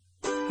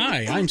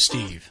Hi, I'm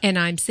Steve. And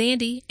I'm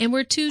Sandy, and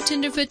we're two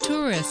Tenderfoot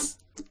tourists.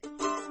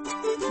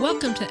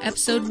 Welcome to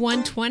episode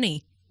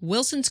 120,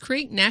 Wilson's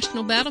Creek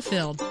National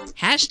Battlefield.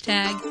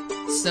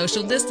 Hashtag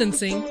social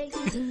distancing.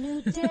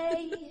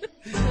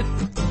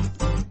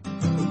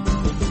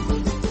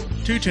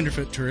 Two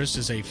Tenderfoot Tourists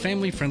is a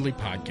family-friendly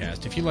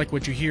podcast. If you like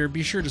what you hear,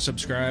 be sure to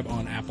subscribe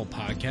on Apple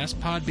Podcasts,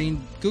 Podbean,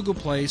 Google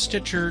Play,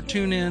 Stitcher,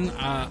 TuneIn,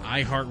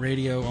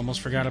 iHeartRadio.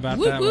 Almost forgot about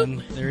that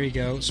one. There you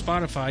go.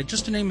 Spotify,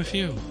 just to name a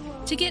few.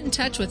 To get in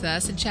touch with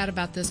us and chat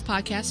about this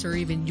podcast or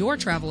even your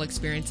travel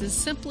experiences,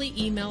 simply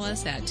email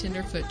us at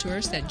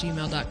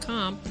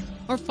tenderfoottourist@gmail.com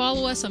or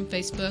follow us on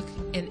Facebook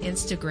and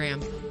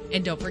Instagram.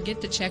 And don't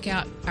forget to check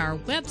out our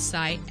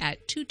website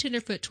at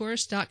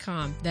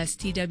twotenderfoottourist.com. That's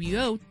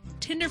TWO,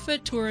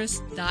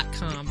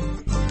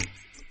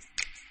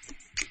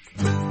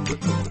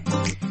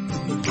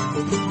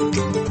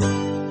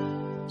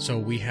 tenderfoottourist.com. So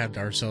we had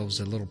ourselves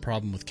a little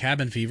problem with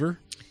cabin fever.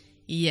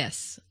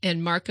 Yes,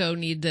 and Marco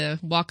needed to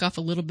walk off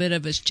a little bit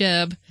of his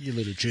chub. You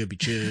little chubby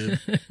chub.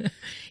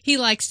 He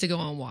likes to go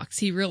on walks.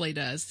 He really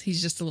does.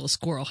 He's just a little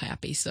squirrel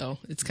happy, so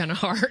it's kind of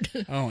hard.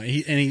 Oh,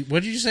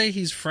 what did you say?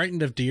 He's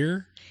frightened of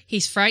deer?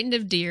 He's frightened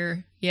of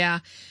deer, yeah.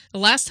 The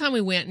last time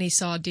we went and he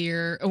saw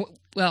deer,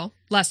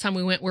 last time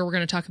we went where we're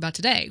going to talk about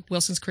today,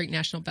 Wilson's Creek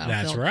National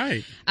Battlefield. That's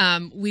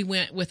right. We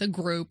went with a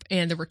group,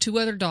 and there were two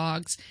other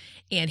dogs,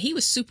 and he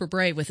was super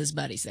brave with his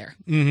buddies there.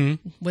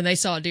 Mm-hmm. When they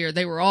saw a deer,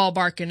 they were all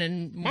barking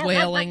and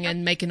wailing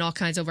and making all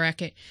kinds of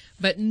racket.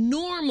 But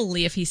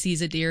normally, if he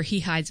sees a deer, he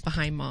hides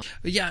behind mom.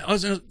 Yeah,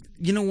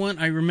 you know what?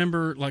 I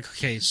remember,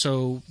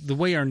 so the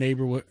way our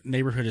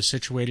neighborhood is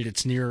situated,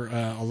 it's near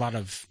a lot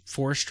of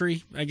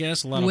forestry, I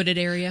guess. Wooded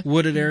area.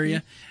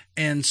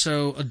 And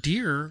so a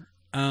deer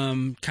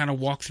kind of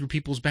walk through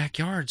people's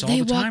backyards all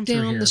the time through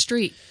here. They walk down the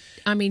street.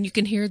 I mean, you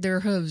can hear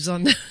their hooves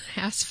on the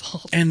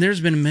asphalt. And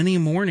there's been many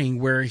a morning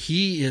where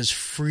he is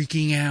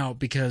freaking out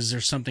because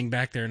there's something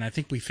back there, and I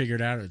think we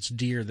figured out it's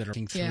deer that are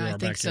through our backyard. Yeah, I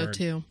think so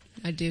too.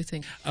 I do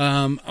think.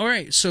 All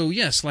right, so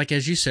yes, like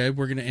as you said,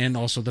 we're going to, and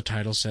also the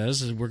title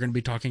says, we're going to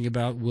be talking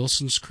about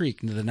Wilson's Creek,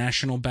 the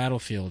national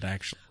battlefield,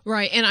 actually.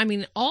 Right, and I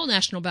mean, all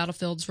national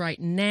battlefields right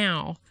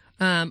now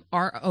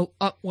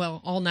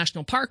all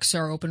national parks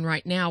are open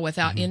right now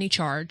without any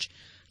charge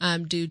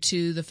due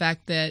to the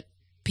fact that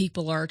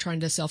people are trying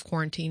to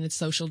self-quarantine and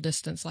social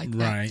distance like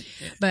that. Right.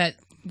 But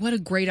what a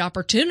great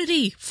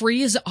opportunity.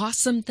 Free is an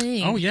awesome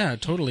thing. Oh, yeah,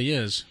 it totally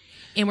is.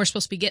 And we're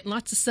supposed to be getting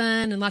lots of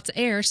sun and lots of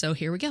air, so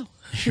here we go.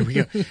 Here we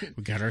go.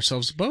 We got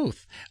ourselves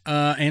both.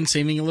 And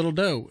saving a little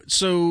dough.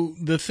 So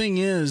the thing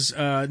is,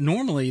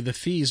 normally the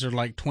fees are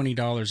like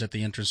 $20 at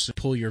the entrance to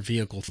pull your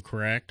vehicle,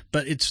 correct?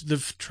 But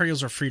the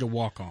trails are free to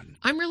walk on.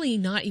 I'm really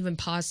not even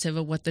positive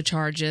of what the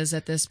charge is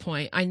at this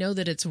point. I know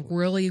that it's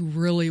really,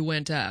 really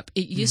went up.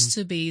 It used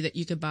to be that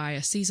you could buy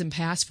a season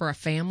pass for a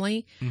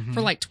family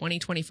for like $20,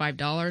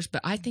 $25,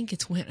 but I think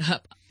it's went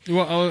up.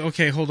 Well,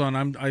 okay, hold on.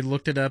 I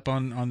looked it up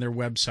on their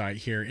website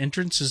here.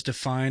 Entrance is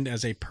defined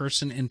as a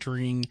person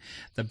entering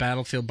the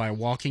battlefield by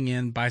walking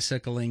in,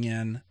 bicycling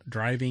in,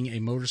 driving a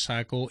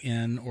motorcycle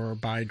in, or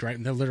by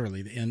driving,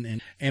 literally,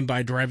 and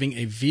by driving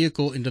a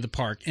vehicle into the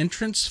park.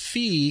 Entrance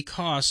fee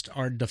costs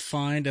are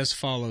defined as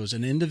follows.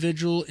 An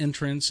individual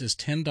entrance is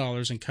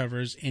 $10 and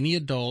covers any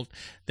adult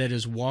that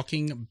is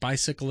walking,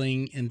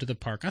 bicycling into the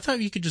park. I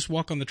thought you could just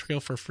walk on the trail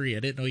for free. I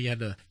didn't know you had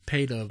to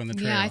pay to on the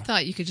trail. Yeah, I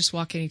thought you could just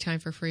walk anytime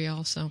for free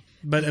also.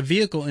 But a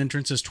vehicle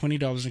entrance is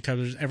 $20 and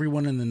covers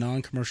everyone in the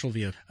non-commercial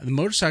vehicle. The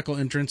motorcycle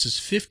entrance is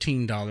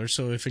 $15.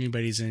 So if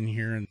anybody's in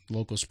here in the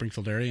local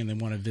Springfield area and they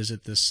want to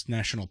visit this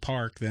national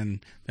park,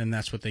 then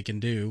that's what they can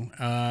do.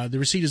 The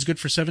receipt is good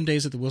for 7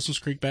 days at the Wilson's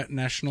Creek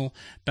National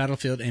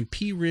Battlefield and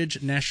Pea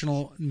Ridge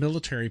National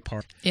Military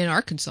Park. In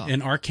Arkansas.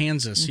 In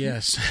Arkansas,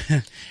 yes.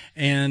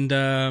 And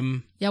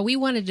yeah, we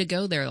wanted to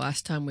go there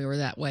last time we were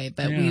that way,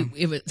 but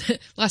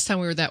last time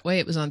we were that way,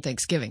 it was on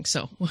Thanksgiving,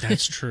 so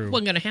that's true. It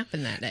wasn't going to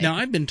happen that day. Now,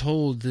 I've been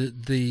told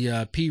that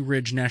the Pea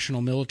Ridge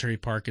National Military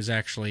Park is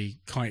actually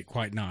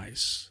quite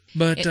nice.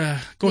 But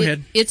go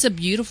ahead. It's a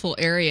beautiful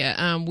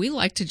area. We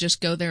like to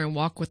just go there and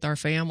walk with our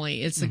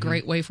family. It's a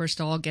great way for us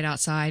to all get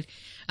outside.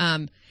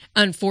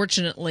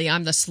 Unfortunately,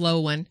 I'm the slow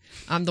one.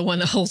 I'm the one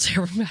that holds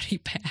everybody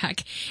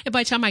back. And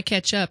by the time I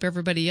catch up,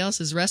 everybody else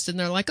is rested, and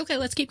they're like, okay,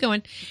 let's keep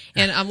going.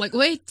 And I'm like,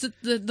 wait,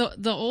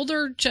 the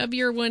older,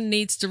 chubbier one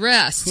needs to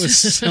rest.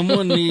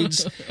 Someone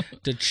needs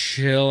to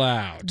chill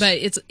out. But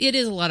it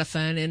is a lot of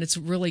fun, and it's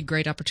a really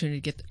great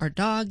opportunity to get our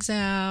dogs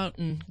out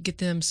and get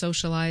them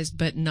socialized,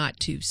 but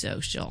not too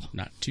social.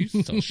 Not too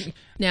social.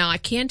 Now, I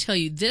can tell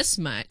you this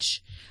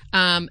much.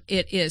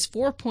 It is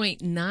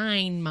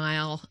 4.9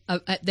 mile.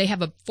 They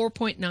have a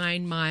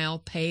 4.9 mile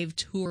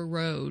paved tour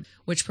road,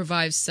 which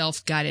provides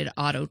self-guided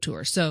auto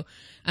tour. So,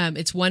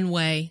 it's one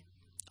way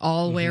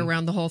all the way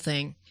around the whole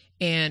thing.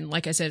 And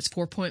like I said, it's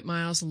 4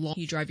 miles long.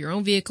 You drive your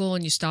own vehicle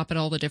and you stop at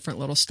all the different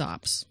little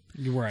stops.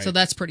 Right. So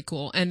that's pretty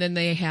cool. And then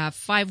they have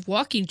 5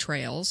 walking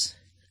trails,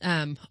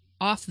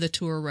 off the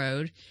tour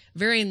road,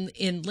 varying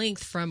in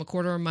length from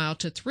 1/4 mile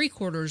to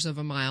 3/4 of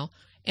a mile.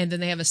 And then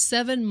they have a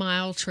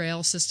 7-mile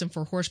trail system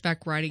for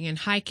horseback riding, and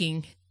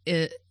hiking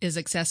is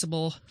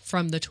accessible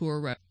from the tour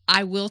road.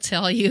 I will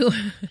tell you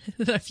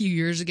that a few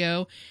years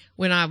ago,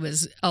 when I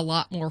was a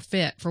lot more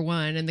fit, for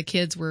one, and the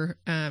kids were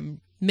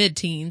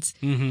mid-teens,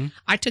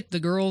 I took the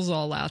girls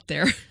all out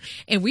there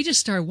and we just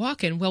started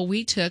walking. Well,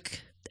 we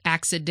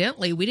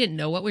didn't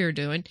know what we were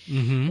doing.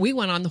 We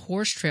went on the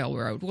horse trail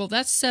road. Well,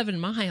 that's 7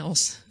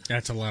 miles.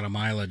 That's a lot of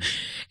mileage.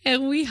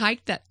 And we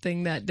hiked that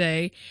thing that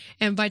day.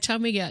 And by the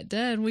time we got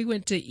done, we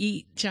went to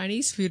eat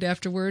Chinese food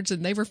afterwards,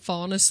 and they were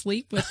falling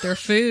asleep with their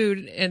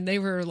food. And they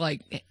were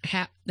like,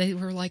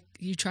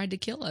 you tried to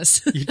kill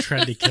us. You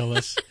tried to kill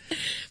us.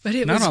 But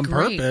it Not was on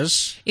great.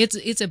 purpose.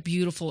 It's a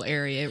beautiful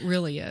area. It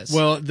really is.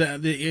 Well,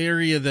 the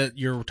area that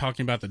you're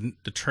talking about,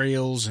 the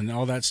trails and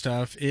all that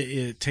stuff,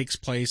 it takes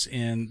place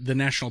in the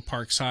national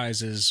park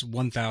size is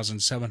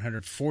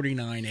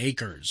 1,749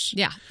 acres.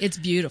 Yeah, it's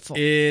beautiful.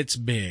 It's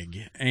big.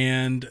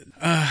 And,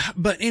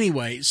 but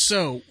anyway,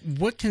 so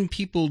what can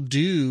people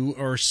do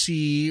or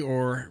see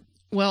or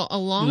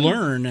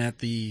learn at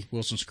the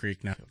Wilson's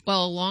Creek now?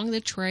 Well, along the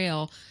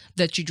trail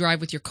that you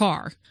drive with your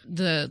car,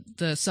 the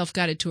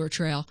self-guided tour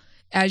trail,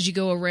 as you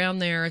go around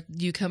there,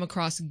 you come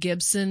across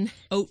Gibson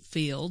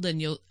Oatfield, and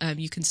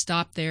you can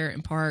stop there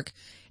and park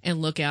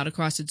and look out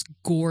across. It's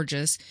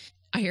gorgeous.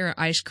 I hear an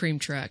ice cream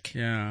truck.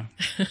 Yeah.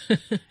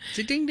 It's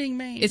a ding ding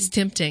man. It's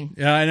tempting.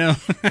 Yeah, I know.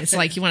 It's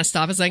like, you want to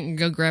stop a second and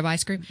go grab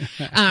ice cream?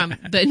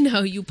 But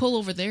no, you pull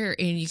over there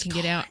and you can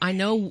get out. I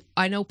know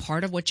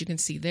part of what you can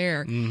see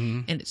there,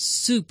 and it's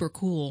super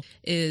cool,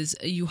 is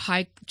you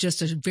hike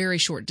just a very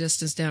short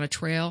distance down a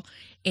trail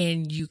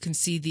and you can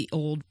see the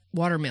old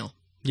watermill.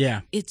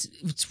 Yeah.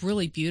 It's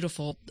really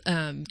beautiful.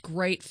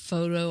 Great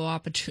photo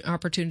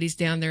opportunities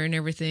down there and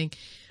everything.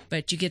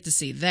 But you get to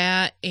see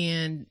that.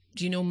 And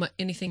do you know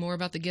anything more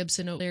about the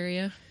Gibson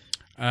area?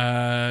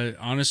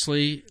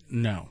 Honestly,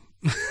 no.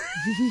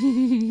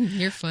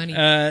 You're funny.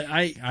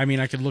 I mean,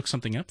 I could look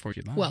something up for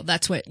you. Well,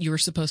 that's what you were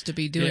supposed to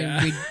be doing.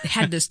 Yeah. We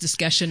had this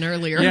discussion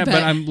earlier. Yeah,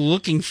 but I'm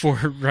looking for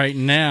it right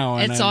now.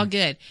 And it's all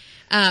good.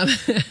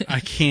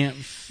 I can't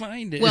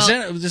find it. Well,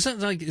 is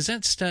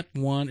that step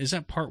one? Is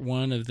that part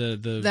one of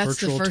the that's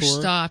virtual the first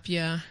tour? stop,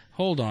 yeah.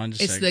 Hold on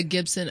just a It's second. the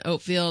Gibson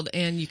Oatfield,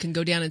 and you can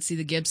go down and see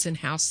the Gibson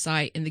house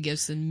site and the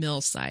Gibson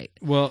mill site.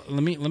 Well,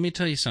 let me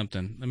tell you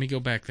something. Let me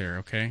go back there,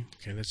 okay?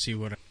 Okay, let's see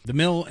what the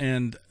mill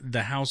and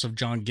the house of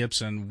John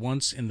Gibson,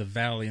 once in the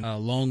valley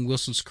along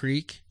Wilson's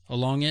Creek.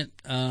 Along it,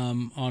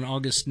 on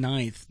August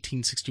 9th,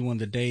 1861,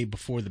 the day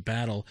before the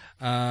battle,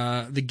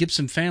 the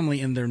Gibson family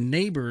and their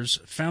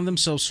neighbors found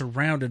themselves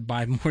surrounded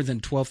by more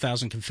than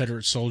 12,000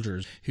 Confederate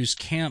soldiers whose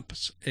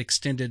camps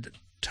extended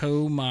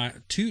 2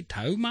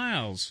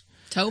 miles.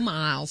 Toe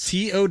miles.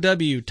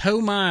 T-O-W,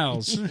 toe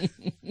miles.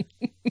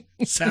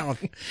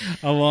 South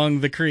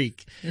along the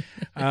creek.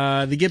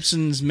 The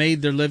Gibsons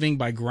made their living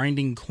by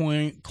grinding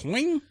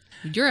coin?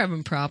 You're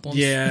having problems.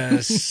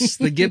 Yes.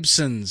 The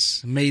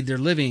Gibsons made their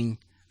living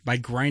by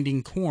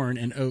grinding corn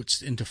and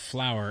oats into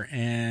flour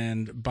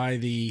and by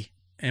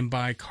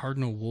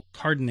cardoning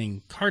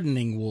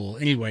wool.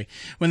 Anyway,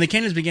 when the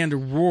cannons began to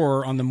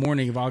roar on the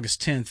morning of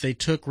August 10th, they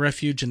took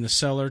refuge in the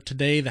cellar.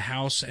 Today, the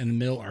house and the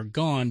mill are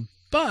gone,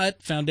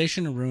 but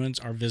foundation and ruins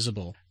are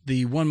visible.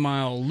 The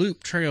 1-mile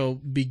loop trail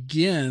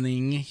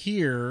beginning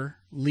here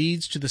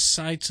leads to the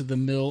sites of the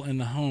mill and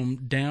the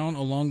home. Down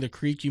along the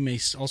creek, you may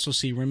also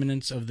see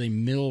remnants of the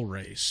mill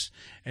race,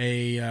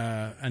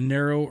 a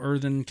narrow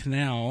earthen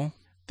canal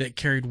that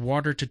carried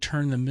water to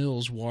turn the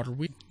mill's water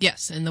wheel.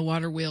 Yes, and the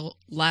water wheel,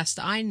 last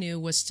I knew,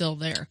 was still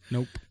there.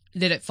 Nope.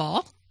 Did it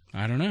fall?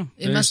 I don't know.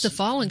 It must have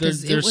fallen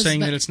because they're saying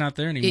that it's not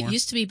there anymore. It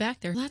used to be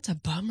back there. Well, that's a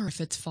bummer if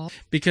it's fallen.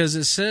 Because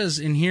it says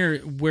in here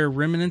where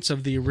remnants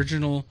of the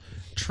original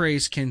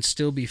trace can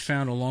still be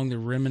found along the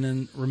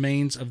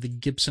remains of the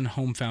Gibson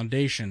Home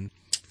Foundation.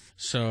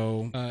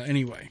 So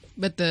anyway,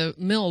 but the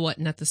mill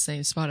wasn't at the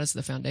same spot as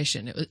the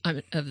foundation. It was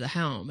of the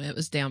home. It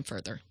was down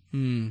further.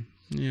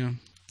 Yeah.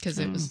 Because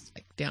it was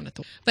like down at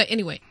the. But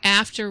anyway,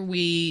 after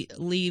we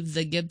leave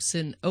the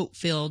Gibson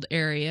Oatfield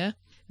area,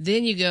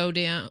 then you go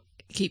down,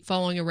 keep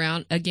following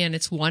around. Again,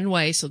 it's one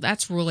way, so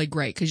that's really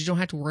great because you don't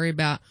have to worry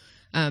about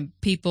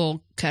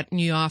people cutting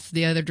you off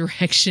the other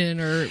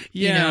direction or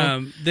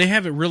they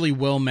have it really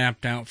well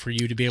mapped out for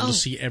you to be able to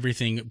see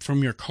everything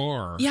from your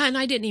car. Yeah, and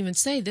I didn't even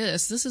say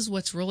this. This is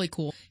what's really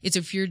cool. It's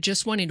if you're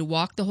just wanting to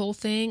walk the whole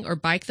thing or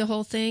bike the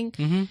whole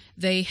thing,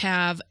 they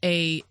have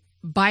a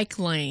bike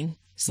lane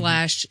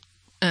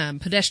 /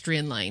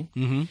 pedestrian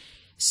lane.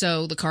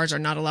 So the cars are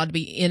not allowed to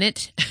be in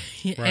it.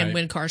 Right. And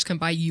when cars come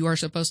by, you are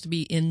supposed to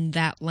be in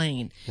that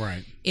lane.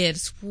 Right.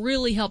 It's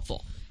really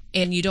helpful.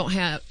 And you don't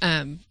have,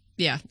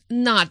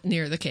 not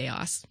near the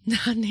chaos.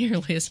 Not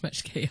nearly as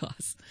much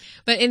chaos.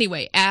 But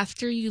anyway,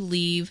 after you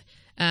leave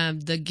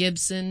the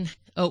Gibson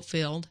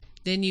Oatfield,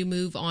 then you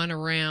move on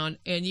around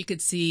and you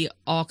could see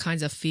all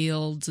kinds of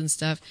fields and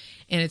stuff.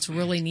 And it's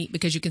really neat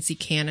because you can see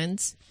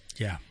cannons.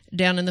 Yeah.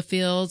 Down in the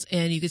fields,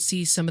 and you could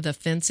see some of the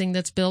fencing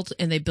that's built,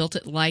 and they built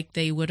it like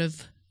they would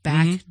have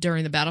back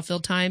during the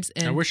battlefield times.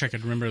 And I wish I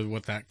could remember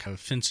what that kind of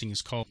fencing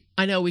is called.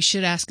 I know we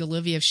should ask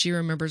Olivia if she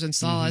remembers and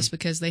saw us,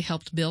 because they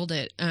helped build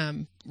it.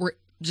 We're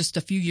just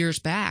a few years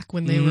back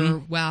when they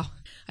were, well,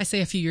 I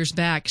say a few years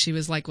back, she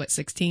was like, what,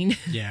 16?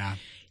 Yeah.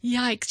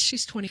 Yikes,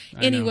 she's 20.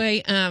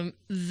 Anyway,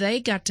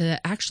 they got to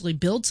actually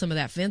build some of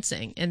that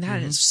fencing, and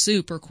that is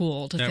super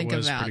cool to think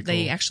about. Cool.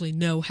 They actually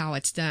know how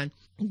it's done.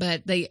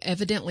 But they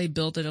evidently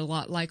built it a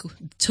lot like,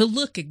 to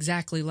look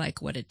exactly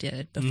like what it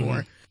did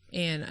before.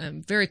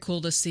 And very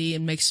cool to see,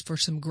 and makes for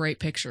some great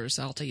pictures.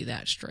 I'll tell you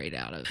that straight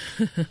out of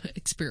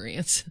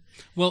experience.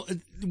 Well,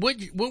 what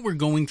we're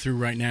going through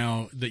right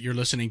now that you're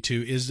listening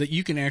to is that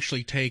you can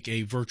actually take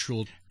a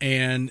virtual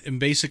and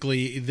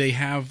basically they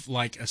have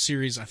like a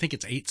series, I think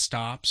it's 8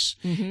 stops,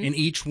 and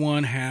each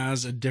one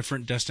has a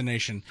different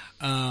destination.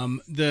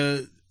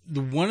 The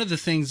one of the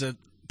things that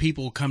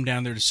people come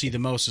down there to see the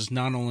most is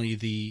not only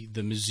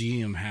the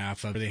museum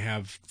half of it, they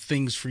have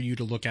things for you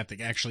to look at that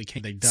actually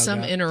they dug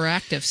some up.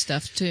 Interactive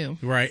stuff too,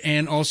 right?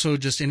 And also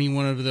just any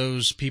one of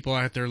those people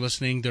out there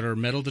listening that are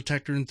metal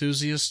detector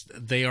enthusiasts,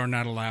 they are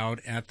not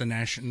allowed at the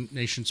National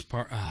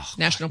Park.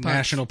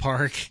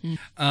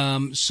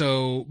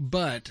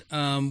 But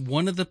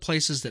one of the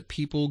places that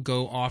people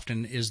go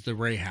often is the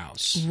Ray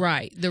House.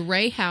 Right. The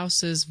Ray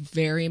House is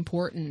very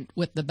important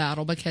with the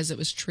battle because it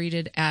was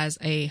treated as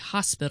a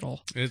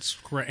hospital. It's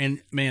correct.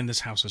 And man, this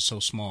house is so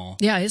small.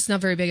 Yeah, it's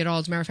not very big at all.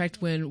 As a matter of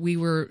fact, when we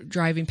were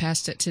driving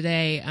past it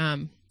today,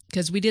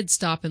 because we did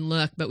stop and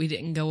look, but we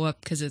didn't go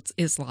up because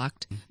it's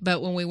locked.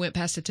 But when we went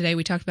past it today,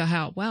 we talked about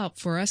how, wow,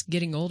 for us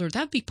getting older,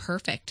 that'd be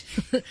perfect.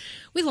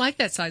 We like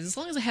that size as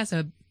long as it has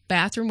a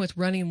bathroom with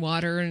running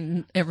water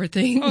and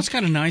everything. Oh, it's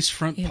got a nice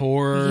front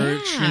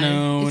porch,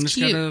 and it's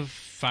cute. got a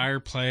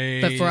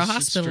fireplace. But for a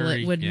hospital,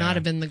 it would not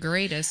have been the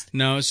greatest.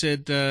 No, it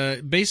said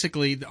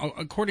basically,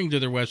 according to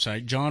their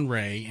website, John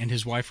Ray and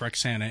his wife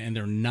Roxana and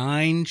their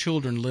 9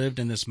 children lived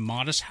in this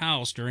modest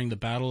house during the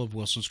Battle of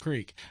Wilson's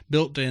Creek.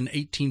 Built in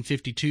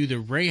 1852, the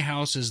Ray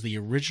House is the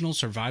original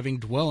surviving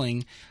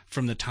dwelling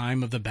from the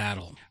time of the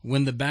battle.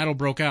 When the battle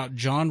broke out,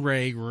 John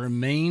Ray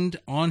remained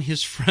on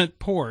his front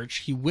porch.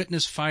 He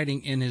witnessed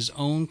fighting in his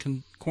own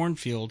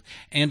cornfield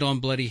and on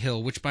Bloody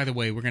Hill, which, by the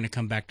way, we're going to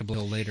come back to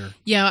Bloody Hill later.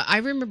 Yeah, I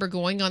remember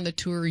going on the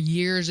tour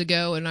years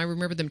ago, and I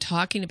remember them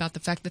talking about the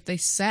fact that they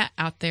sat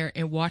out there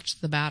and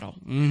watched the battle.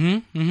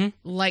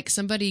 Like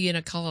somebody in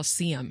a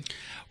coliseum.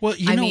 Well,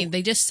 I mean,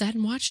 they just sat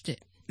and watched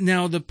it.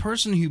 Now, the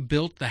person who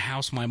built the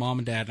house my mom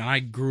and dad and I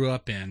grew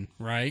up in,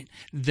 right,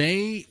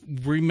 they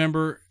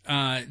remember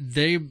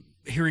they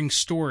hearing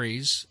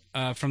stories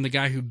from the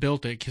guy who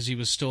built it because he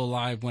was still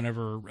alive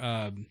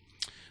whenever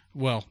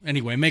well,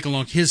 anyway,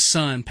 his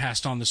son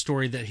passed on the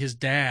story that his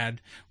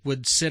dad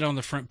would sit on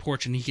the front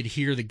porch and he could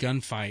hear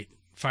the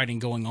fighting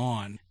going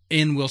on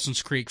in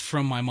Wilson's Creek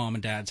from my mom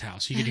and dad's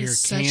house. He could hear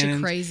such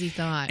cannons. A crazy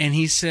thought. And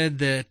he said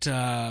that,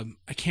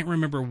 I can't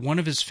remember, one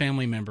of his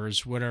family members,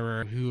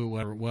 whoever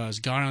it was,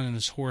 got on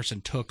his horse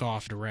and took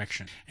off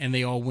direction. And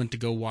they all went to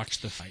go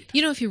watch the fight.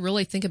 You know, if you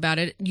really think about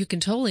it, you can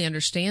totally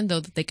understand, though,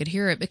 that they could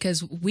hear it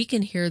because we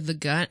can hear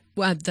the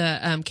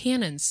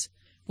cannons.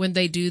 When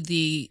they do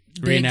the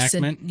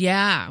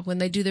reenactment? When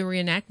they do the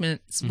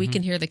reenactments, we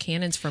can hear the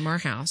cannons from our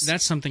house.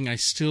 That's something I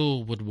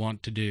still would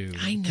want to do.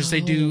 I know. Because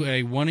they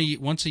do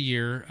once a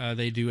year,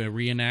 they do a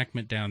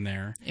reenactment down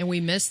there. And we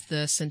missed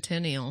the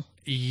centennial.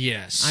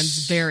 Yes. I'm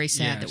very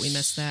sad that we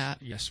missed that.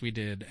 Yes, we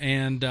did.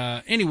 And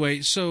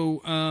anyway,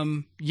 so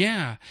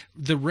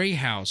the Ray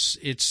House,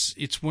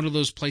 it's one of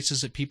those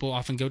places that people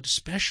often go to,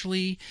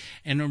 especially,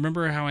 and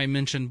remember how I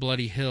mentioned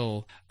Bloody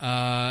Hill.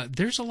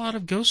 There's a lot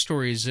of ghost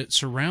stories that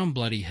surround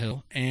Bloody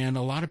Hill, and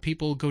a lot of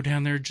people go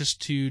down there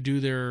just to do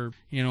their,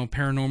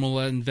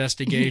 paranormal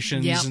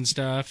investigations and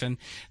stuff. And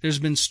there's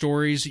been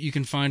stories that you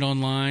can find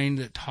online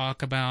that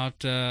talk about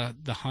the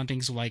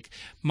hauntings. Like,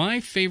 my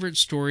favorite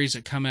stories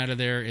that come out of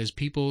there is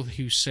people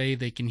who say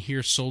they can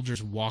hear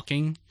soldiers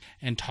walking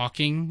and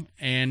talking,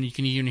 and you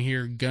can even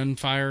hear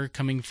gunfire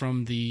coming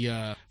from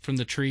the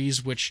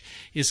trees, which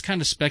is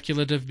kind of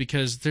speculative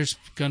because there's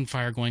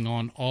gunfire going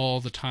on all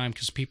the time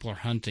because people are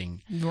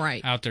hunting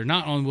out there,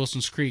 not on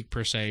Wilson's Creek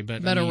per se,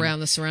 but around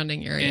the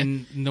surrounding area.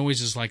 And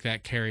noises like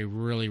that carry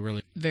really,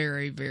 really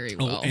very, very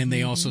well. Oh, and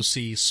they also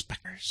see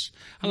specters.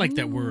 I like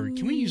that word.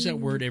 Can we use that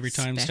word every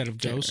time instead of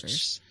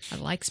ghosts? I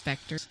like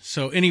specters.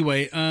 So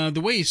anyway,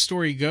 the way the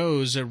story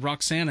goes,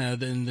 Roxana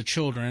and the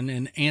children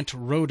and Aunt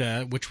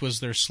Rhoda, which was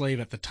their slave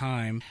at the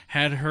time,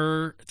 had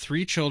her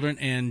 3 children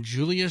and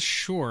Julius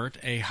Short,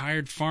 a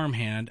hired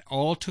farmhand,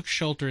 all took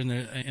shelter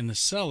in the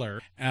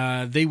cellar.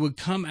 They would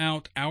come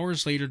out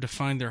hours later to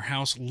find their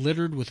house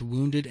littered with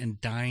wounded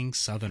and dying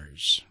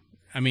Southerners.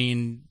 I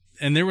mean,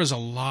 and there was a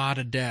lot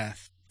of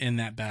death in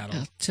that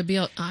battle.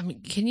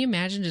 Can you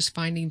imagine just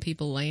finding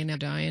people laying out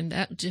dying?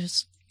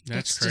 That's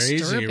crazy,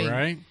 disturbing.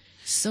 Right?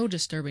 So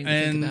disturbing to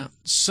think about.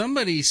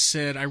 Somebody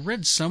said, I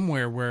read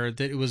somewhere where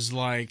that it was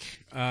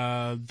like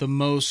the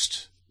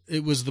most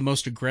it was the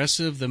most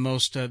aggressive,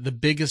 the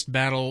biggest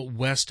battle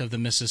west of the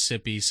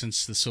Mississippi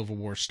since the Civil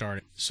War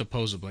started,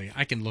 supposedly.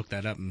 I can look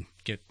that up and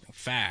get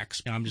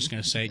facts. I'm just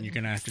going to say it, and you're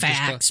going to have to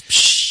facts.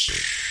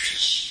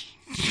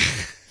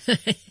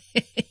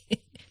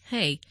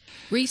 Hey,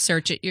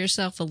 research it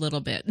yourself a little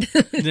bit.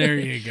 There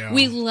you go.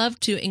 We love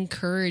to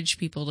encourage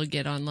people to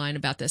get online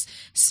about this.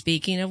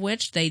 Speaking of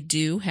which, they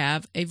do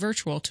have a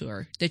virtual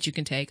tour that you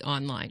can take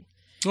online.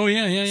 Oh,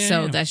 yeah.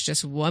 So that's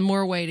just one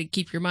more way to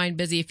keep your mind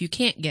busy if you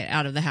can't get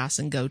out of the house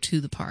and go to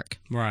the park.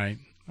 Right.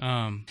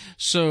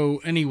 So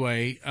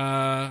anyway,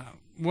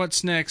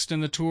 what's next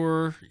in the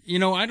tour?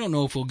 I don't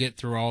know if we'll get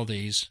through all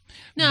these.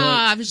 No,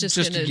 I was just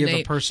to give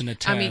a person a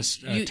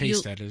taste. You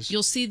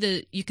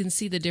can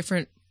see the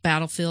different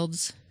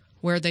battlefields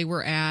where they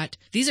were at.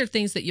 These are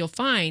things that you'll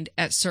find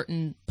at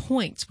certain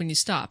points when you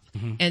stop.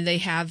 Mm-hmm. And they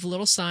have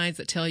little signs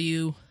that tell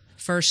you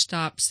first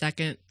stop,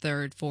 second,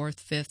 third, fourth,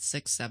 fifth,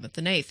 sixth, seventh,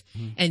 and eighth.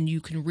 Mm-hmm. And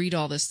you can read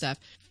all this stuff.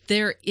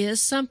 There is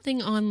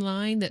something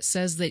online that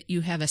says that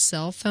you have a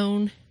cell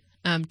phone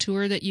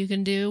tour that you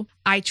can do.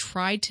 I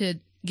tried to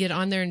get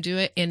on there and do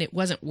it, and it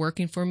wasn't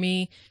working for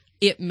me.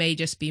 It may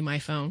just be my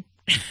phone.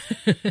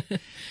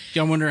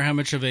 I wonder how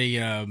much of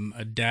a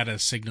data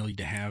signal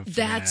you have.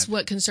 That's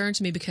what concerns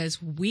me,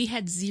 because we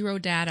had zero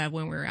data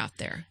when we were out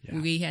there. Yeah.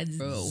 We had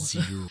zero.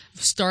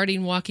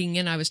 Starting walking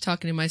in, I was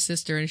talking to my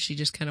sister, and she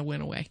just kind of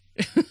went away.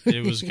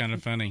 It was kind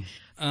of funny.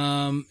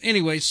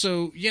 Anyway,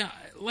 so yeah,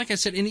 like I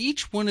said, in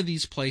each one of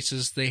these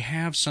places, they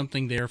have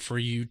something there for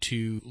you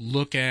to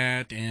look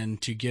at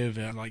and to give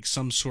like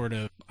some sort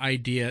of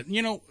idea.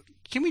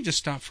 Can we just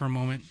stop for a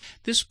moment?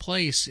 This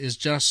place is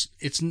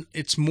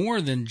it's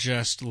more than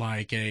just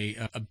like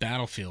a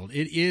battlefield.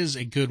 It is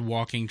a good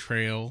walking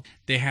trail.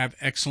 They have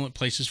excellent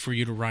places for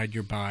you to ride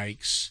your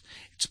bikes.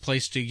 It's a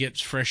place to get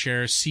fresh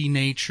air, see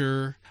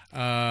nature.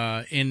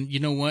 And you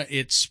know what?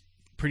 It's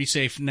pretty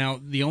safe. Now,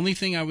 the only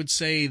thing I would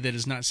say that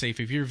is not safe,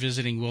 if you're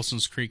visiting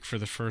Wilson's Creek for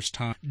the first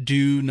time,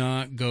 do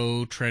not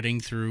go treading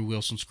through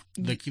Wilson's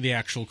Creek, the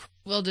actual.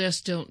 Well,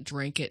 just don't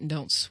drink it and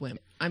don't swim.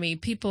 I mean,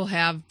 people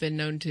have been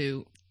known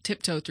to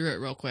tiptoe through it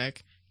real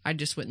quick. I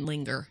just wouldn't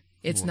linger.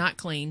 It's not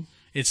clean.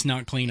 It's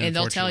not clean, and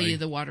they'll tell you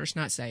the water's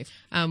not safe,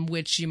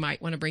 which you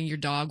might want to bring your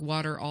dog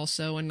water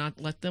also and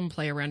not let them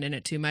play around in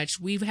it too much.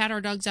 We've had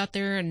our dogs out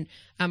there, and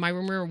I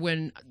remember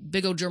when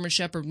big old German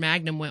Shepherd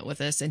Magnum went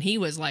with us, and he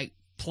was like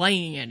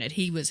playing in it.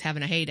 He was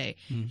having a heyday.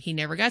 He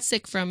never got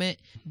sick from it,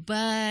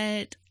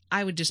 but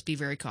I would just be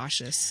very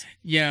cautious.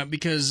 Yeah,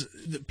 because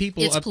the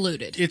people... It's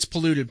polluted. It's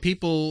polluted.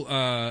 People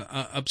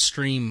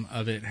upstream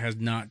of it has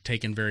not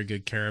taken very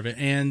good care of it.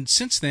 And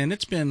since then,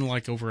 it's been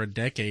like over a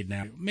decade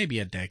now, maybe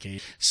a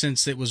decade,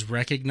 since it was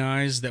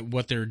recognized that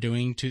what they're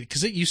doing to...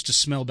 Because it used to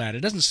smell bad. It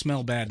doesn't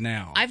smell bad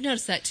now. I've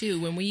noticed that too.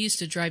 When we used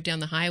to drive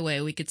down the highway,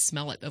 we could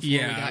smell it before we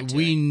got to it.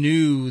 We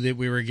knew that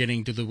we were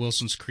getting to the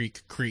Wilson's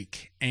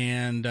Creek.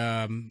 And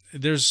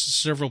there's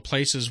several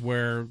places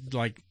where,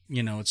 like...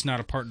 it's not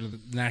a part of the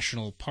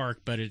national park,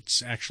 but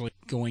it's actually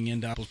going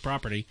into Apple's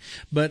property.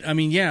 But, I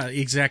mean, yeah,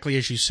 exactly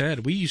as you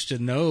said. We used to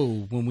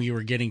know when we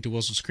were getting to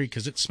Wilson's Creek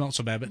because it smelled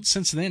so bad, but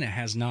since then it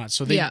has not.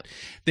 So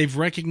they've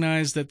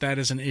recognized that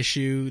is an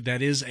issue.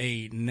 That is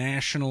a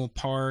national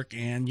park,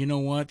 and you know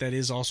what? That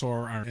is also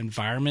our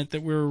environment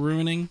that we're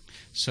ruining.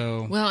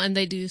 So well, and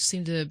they do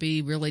seem to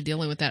be really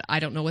dealing with that. I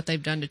don't know what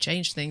they've done to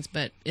change things,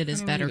 but it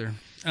is better.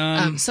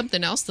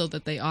 Something else, though,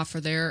 that they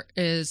offer there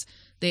is...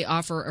 They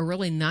offer a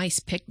really nice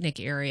picnic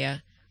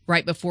area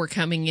right before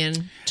coming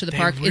in to the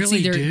park. Really it's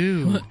either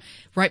do.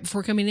 Right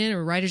before coming in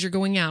or right as you're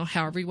going out,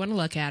 however you want to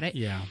look at it.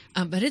 Yeah.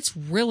 But it's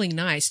really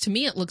nice. To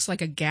me, it looks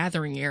like a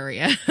gathering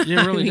area.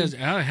 Yeah, it really does.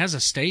 Oh, it has a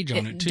stage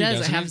on it, too,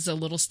 doesn't it? It has a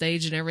little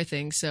stage and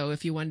everything. So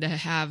if you wanted to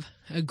have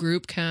a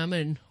group come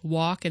and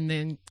walk and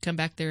then come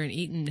back there and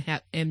eat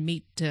and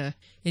meet to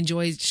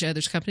enjoy each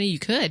other's company, you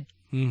could.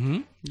 Mm-hmm.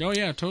 Oh,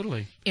 yeah,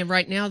 totally. And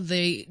right now,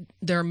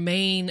 their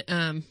main...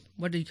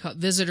 what do you call it?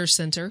 Visitor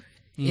center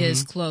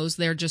is closed.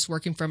 They're just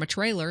working from a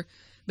trailer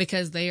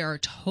because they are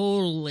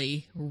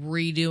totally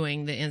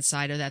redoing the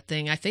inside of that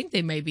thing. I think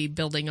they may be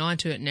building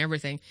onto it and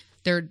everything.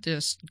 They're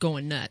just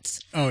going nuts.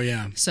 Oh,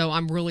 yeah. So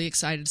I'm really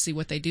excited to see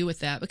what they do with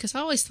that, because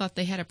I always thought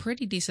they had a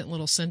pretty decent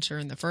little center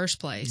in the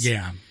first place.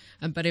 Yeah.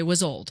 But it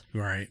was old.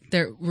 Right.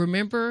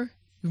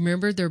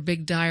 Remember their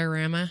big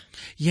diorama?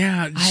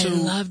 Yeah. I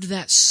loved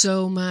that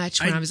so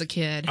much when I was a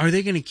kid. Are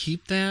they going to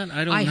keep that?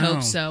 I don't know. I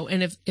hope so.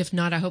 And if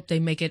not, I hope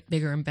they make it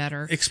bigger and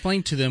better.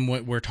 Explain to them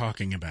what we're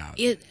talking about.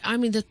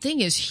 The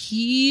thing is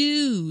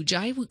huge.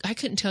 I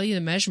couldn't tell you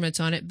the measurements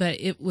on it, but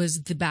it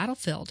was the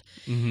battlefield.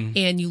 Mm-hmm.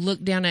 And you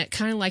look down at it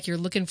kind of like you're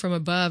looking from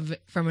above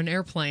from an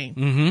airplane.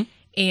 Mm-hmm.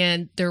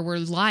 And there were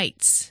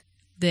lights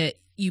that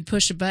you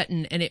push a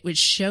button and it would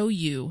show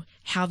you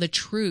how the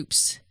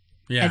troops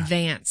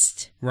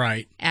advanced,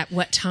 right? At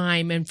what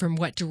time and from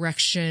what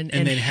direction,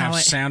 and they'd have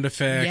sound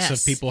effects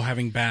of people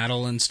having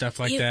battle and stuff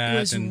like that. It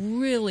was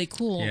really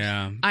cool.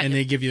 Yeah, and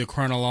they give you the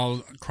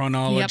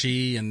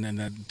chronology and then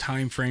the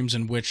time frames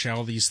in which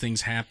all these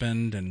things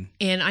happened.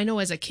 And I know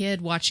as a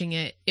kid watching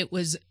it, it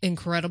was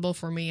incredible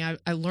for me.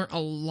 I learned a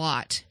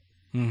lot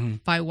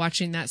by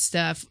watching that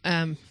stuff.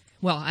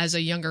 Well, as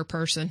a younger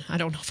person, I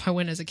don't know if I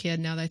went as a kid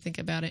now that I think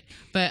about it,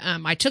 but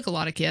I took a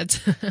lot of kids.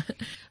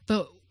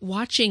 But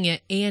watching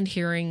it and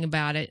hearing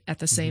about it at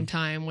the same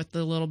time with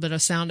the little bit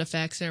of sound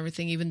effects and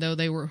everything, even though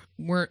they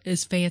weren't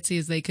as fancy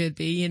as they could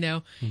be,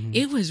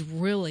 it was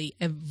really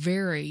a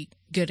very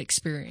good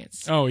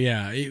experience. Oh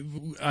yeah,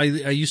 I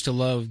used to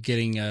love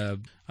getting a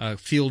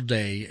field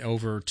day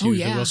over to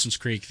the Wilson's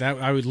Creek.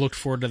 That I would look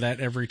forward to that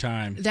every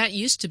time. That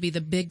used to be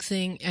the big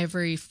thing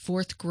every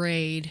fourth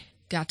grade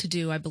got to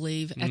do, I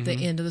believe, at the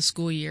end of the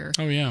school year.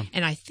 Oh, yeah.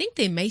 And I think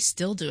they may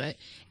still do it,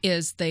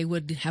 is they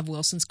would have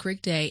Wilson's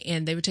Creek Day,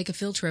 and they would take a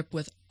field trip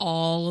with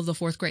all of the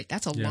fourth grade.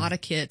 That's a lot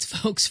of kids,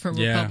 folks, from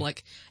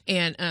Republic.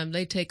 And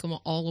they take them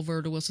all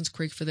over to Wilson's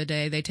Creek for the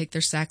day. They take their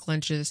sack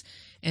lunches,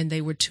 and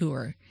they would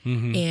tour.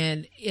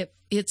 And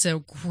it's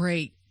a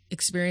great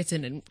experience,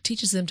 and it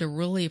teaches them to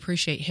really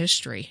appreciate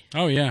history.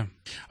 Oh, yeah.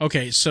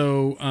 Okay,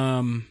 so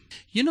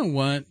you know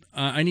what?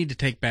 I need to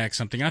take back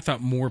something. I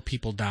thought more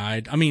people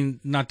died. I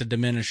mean, not to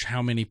diminish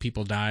how many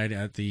people died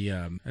at the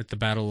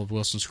Battle of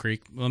Wilson's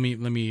Creek. Let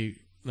me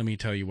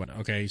tell you what.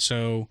 Okay,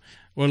 so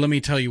let me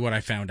tell you what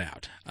I found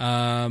out.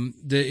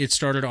 It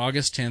started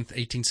August 10th,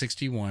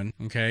 1861.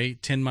 Okay,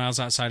 10 miles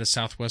outside of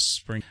Southwest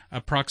Spring.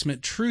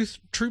 Approximate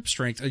troop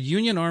strength. A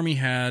Union Army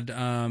had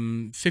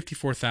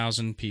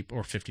 54,000 people,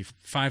 or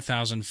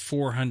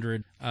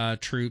 55,400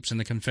 troops, and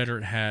the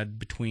Confederate had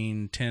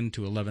between 10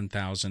 to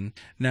 11,000.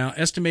 Now,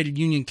 estimated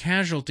Union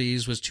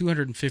casualties was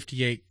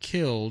 258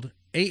 killed,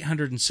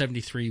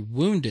 873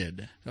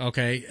 wounded.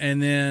 Okay,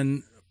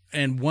 and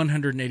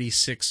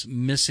 186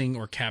 missing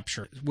or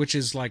captured, which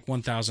is like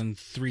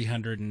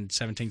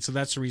 1,317. So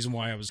that's the reason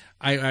why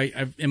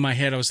I in my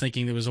head I was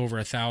thinking there was over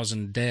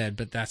 1,000 dead,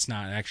 but that's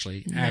not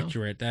actually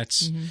accurate.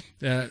 That's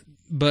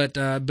but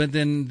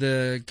then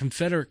the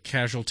Confederate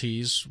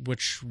casualties,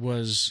 which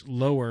was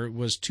lower,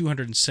 was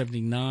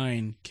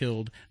 279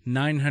 killed,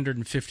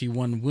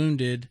 951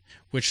 wounded,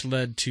 which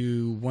led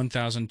to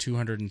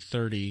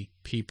 1,230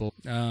 people.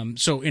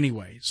 So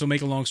anyway,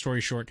 make a long story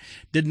short,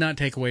 did not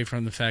take away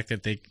from the fact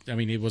that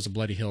it was a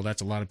bloody hill.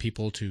 That's a lot of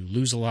people to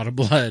lose a lot of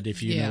blood,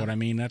 if you know what I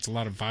mean. That's a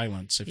lot of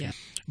violence.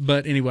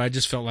 But anyway, I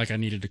just felt like I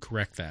needed to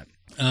correct that.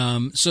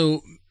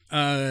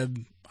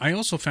 I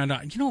also found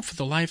out, for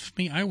the life of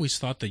me, I always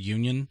thought the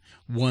Union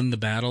won the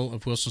Battle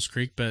of Wilson's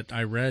Creek, but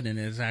I read, and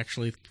it's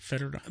actually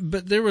Confederate.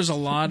 But there was a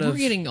lot of... We're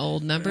getting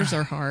old. Numbers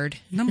are hard.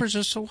 Numbers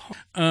are so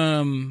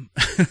hard.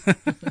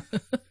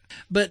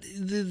 But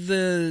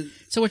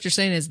so what you're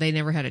saying is they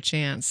never had a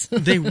chance.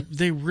 they were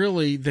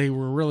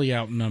really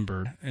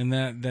outnumbered, and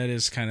that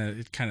is kind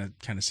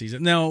of sees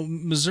it. Now,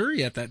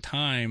 Missouri at that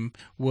time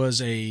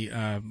was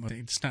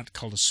it's not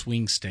called a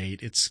swing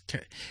state.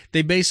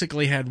 They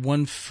basically had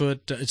 1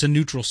 foot. It's a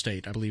neutral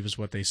state, I believe, is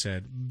what they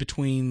said,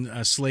 between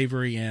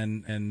slavery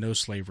and no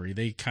slavery.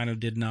 They kind of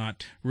did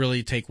not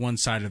really take one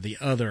side or the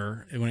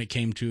other when it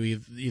came to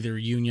either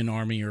Union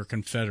Army or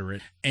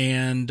Confederate,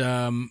 and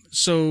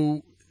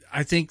so.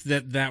 I think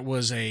that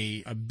was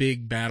a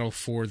big battle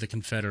for the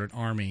Confederate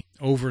Army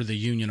over the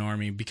Union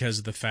Army because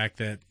of the fact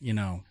that,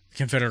 the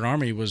Confederate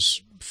Army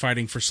was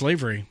fighting for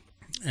slavery.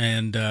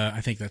 And I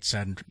think that's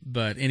sad.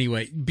 But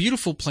anyway,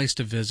 beautiful place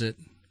to visit.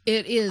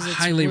 It is. It's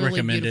highly really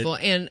recommend beautiful.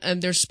 it.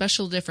 And there's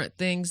special different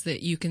things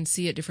that you can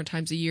see at different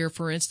times of year.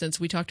 For instance,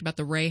 we talked about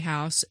the Ray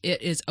House.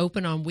 It is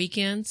open on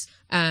weekends.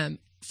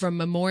 From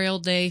Memorial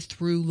Day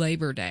through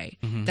Labor Day.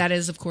 That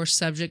is, of course,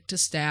 subject to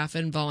staff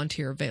and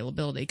volunteer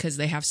availability because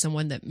they have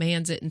someone that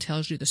mans it and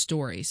tells you the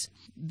stories.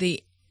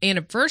 The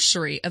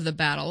anniversary of the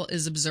battle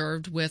is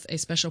observed with a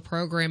special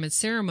program and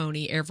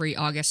ceremony every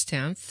August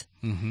 10th.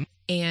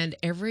 And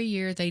every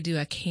year they do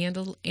a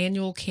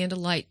annual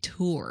candlelight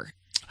tour.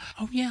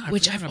 Oh, yeah.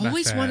 Which I've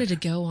always wanted to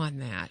go on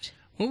that.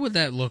 What would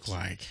that look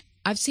like?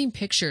 I've seen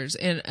pictures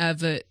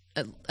of it.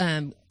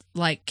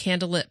 Like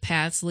candlelit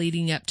paths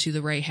leading up to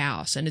the Ray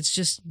House, and it's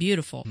just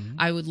beautiful.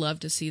 I would love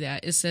to see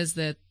that. It says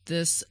that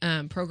this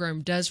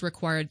program does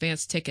require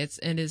advance tickets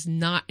and is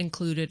not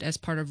included as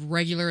part of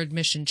regular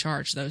admission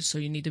charge, though, so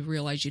you need to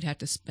realize you'd have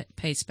to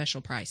pay special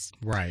price.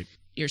 Right.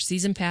 Your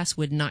season pass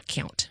would not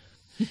count.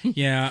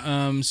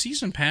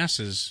 Season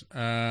passes.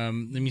 Let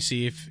me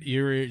see. If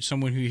you're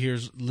someone who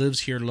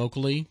lives here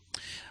locally,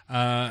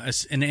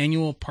 an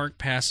annual park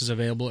pass is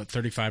available at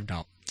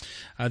 $35.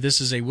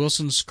 This is a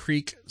Wilson's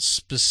Creek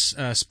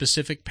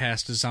specific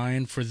pass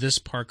designed for this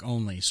park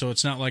only. So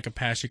it's not like a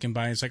pass you can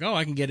buy. It's like,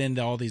 I can get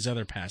into all these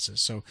other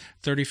passes. So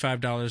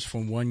 $35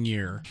 for 1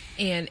 year.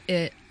 And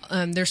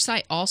their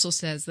site also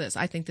says this.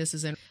 I think this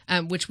is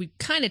which we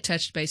kind of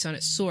touched base on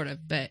it, sort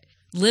of, but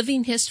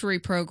living history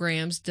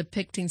programs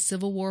depicting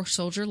Civil War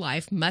soldier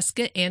life,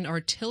 musket and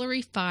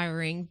artillery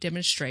firing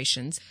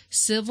demonstrations,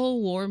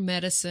 Civil War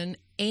medicine,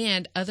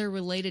 and other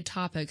related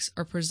topics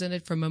are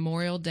presented from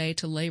Memorial Day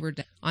to Labor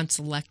Day on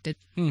selected.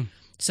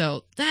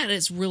 So that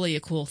is really a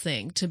cool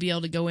thing to be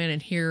able to go in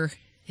and hear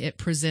it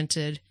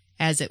presented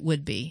as it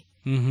would be,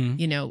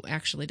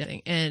 actually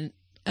doing. And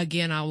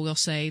again, I will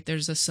say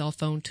there's a cell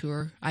phone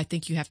tour. I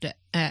think you have to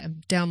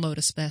download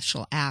a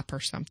special app or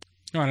something.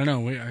 Oh, I don't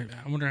know.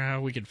 I wonder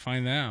how we could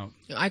find that out.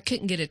 I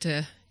couldn't get it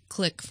to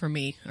click for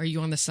me. Are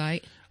you on the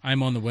site?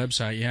 I'm on the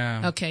website,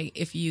 yeah. Okay,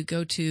 if you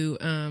go to...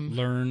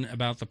 Learn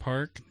about the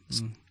park.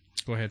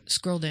 Go ahead.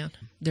 Scroll down.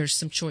 There's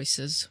some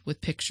choices with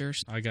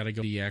pictures. I got to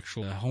go to the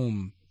actual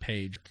home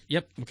page.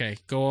 Yep, okay.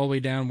 Go all the way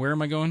down. Where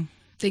am I going?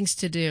 Things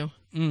to do.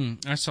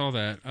 I saw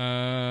that.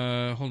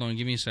 Hold on,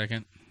 give me a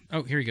second.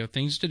 Oh, here we go.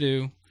 Things to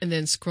do. And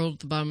then scroll to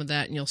the bottom of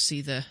that and you'll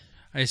see the...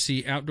 I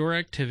see outdoor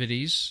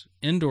activities,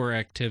 indoor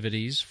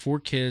activities for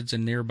kids,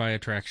 and nearby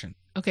attraction.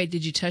 Okay,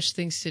 did you touch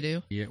things to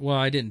do? Yeah. Well,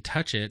 I didn't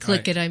touch it.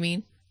 Click it, I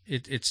mean.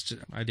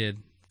 I did.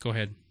 Go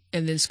ahead.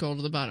 And then scroll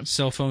to the bottom.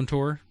 Cell phone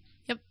tour?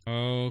 Yep.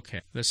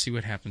 Okay. Let's see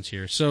what happens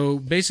here. So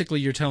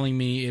basically you're telling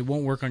me it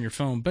won't work on your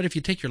phone, but if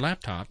you take your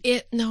laptop...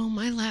 No,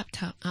 my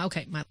laptop...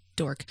 Okay, my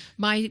dork.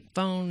 My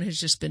phone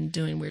has just been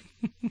doing weird...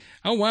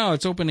 Oh, wow,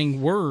 it's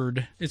opening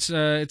Word. It's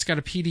got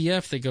a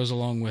PDF that goes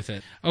along with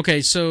it.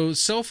 Okay, so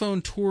cell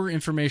phone tour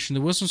information.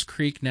 The Wilsons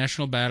Creek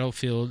National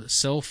Battlefield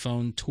cell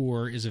phone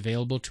tour is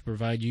available to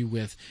provide you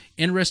with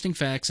interesting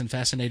facts and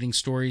fascinating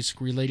stories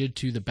related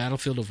to the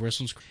battlefield of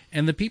Wilsons Creek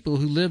and the people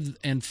who lived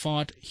and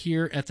fought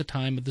here at the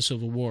time of the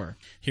Civil War.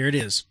 Here it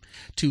is.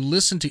 To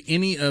listen to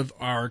any of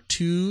our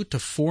 2 to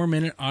 4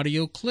 minute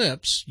audio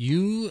clips,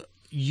 you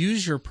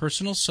use your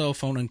personal cell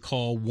phone and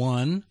call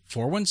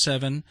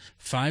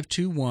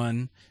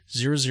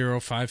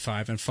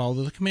 1-417-521-0055 and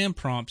follow the command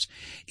prompts.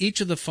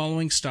 Each of the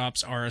following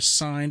stops are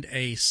assigned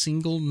a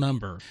single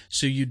number.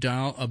 So you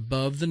dial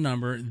above the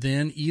number,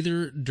 then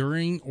either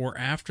during or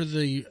after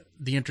the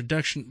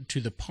introduction to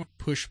the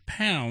push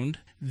pound,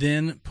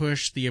 then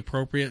push the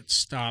appropriate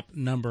stop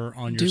number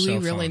on your cell phone. Do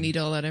we really need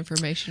all that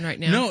information right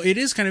now? No, it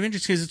is kind of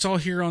interesting because it's all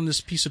here on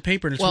this piece of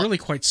paper, and it's really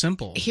quite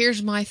simple.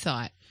 Here's my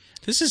thought.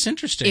 This is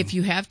interesting. If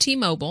you have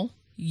T-Mobile,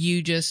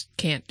 you just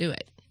can't do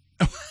it.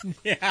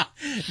 Yeah,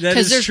 that is true.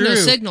 Because there's no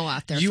signal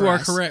out there. You are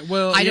correct.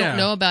 Well, I don't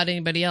know about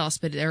anybody else,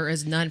 but there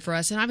is none for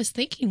us. And I was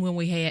thinking when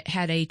we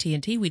had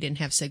AT&T, we didn't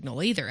have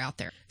signal either out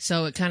there,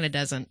 so it kind of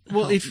doesn't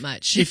help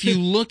much. If you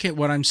look at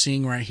what I'm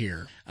seeing right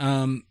here,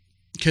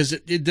 because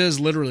it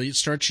does literally it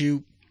starts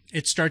you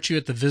at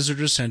the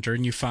visitor center,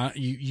 and you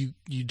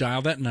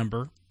dial that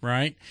number.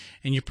 Right?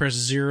 And you press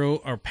 0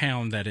 or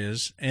pound, that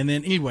is. And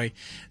then anyway,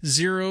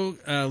 0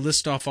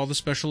 lists off all the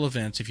special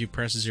events if you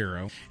press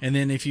 0. And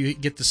then if you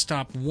get to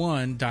stop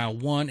 1, dial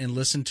 1 and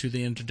listen to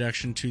the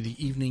introduction to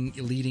the evening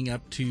leading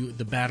up to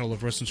the Battle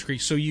of Wilsons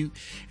Creek.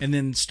 And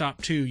then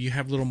stop 2, you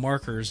have little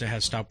markers that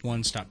have stop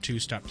 1, stop 2,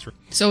 stop 3.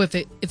 So if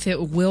it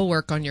will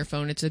work on your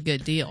phone, it's a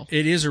good deal.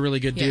 It is a really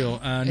good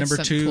deal. Number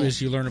 2 cool.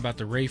 is you learn about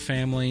the Ray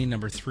family.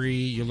 Number 3,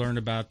 you learn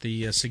about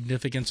the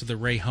significance of the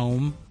Ray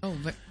home. Oh,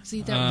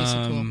 see, that would be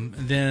so cool.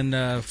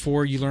 Then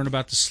 4, you learn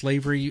about the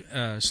slavery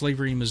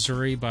in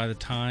Missouri by the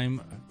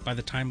time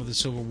of the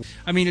Civil War.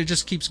 I mean, it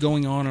just keeps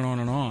going on and on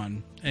and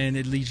on, and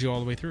it leads you all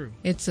the way through.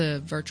 It's a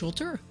virtual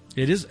tour.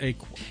 It is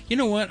you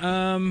know what?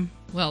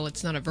 Well,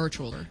 it's not a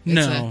virtual tour.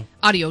 It's an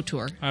audio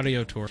tour.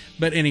 Audio tour.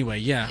 But anyway,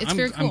 yeah, it's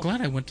very cool. I'm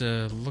glad I went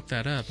to look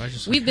that up.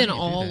 We've been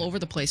all over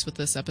the place with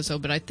this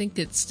episode, but I think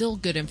it's still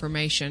good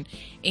information.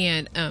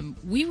 And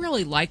we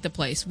really like the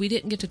place. We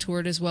didn't get to tour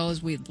it as well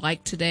as we'd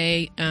like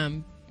today.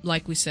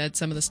 Like we said,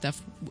 some of the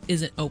stuff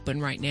isn't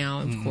open right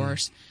now, of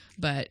course,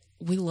 but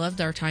we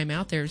loved our time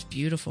out there. It was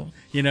beautiful.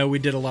 You know, we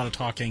did a lot of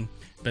talking,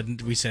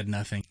 but we said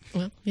nothing.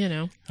 Well, you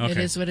know, It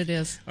is what it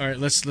is. All right,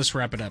 let's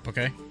wrap it up,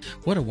 okay?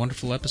 What a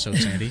wonderful episode,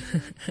 Sandy.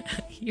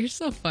 You're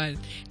so fun.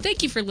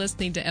 Thank you for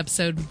listening to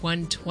episode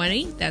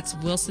 120. That's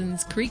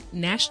Wilsons Creek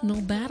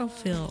National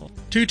Battlefield.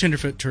 Two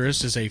Tenderfoot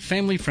Tourists is a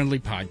family-friendly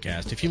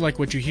podcast. If you like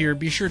what you hear,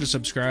 be sure to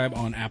subscribe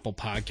on Apple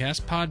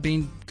Podcasts,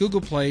 Podbean,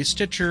 Google Play,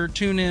 Stitcher,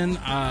 TuneIn,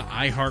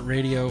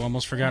 iHeartRadio.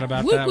 Almost forgot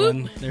about that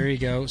one. There you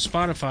go.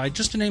 Spotify,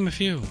 just to name a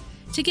few.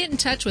 To get in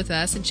touch with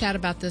us and chat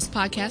about this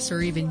podcast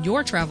or even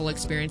your travel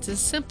experiences,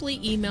 simply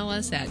email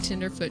us at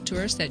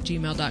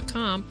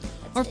tenderfoottourist@gmail.com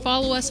or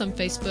follow us on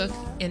Facebook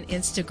and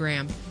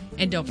Instagram.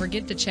 And don't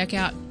forget to check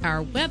out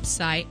our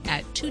website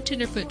at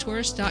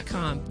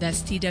twotenderfoottourist.com. That's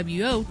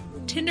TWO,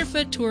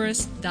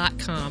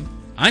 tenderfoottourist.com.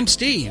 I'm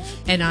Steve.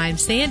 And I'm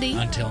Sandy.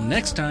 Until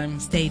next time.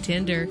 Stay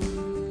tender.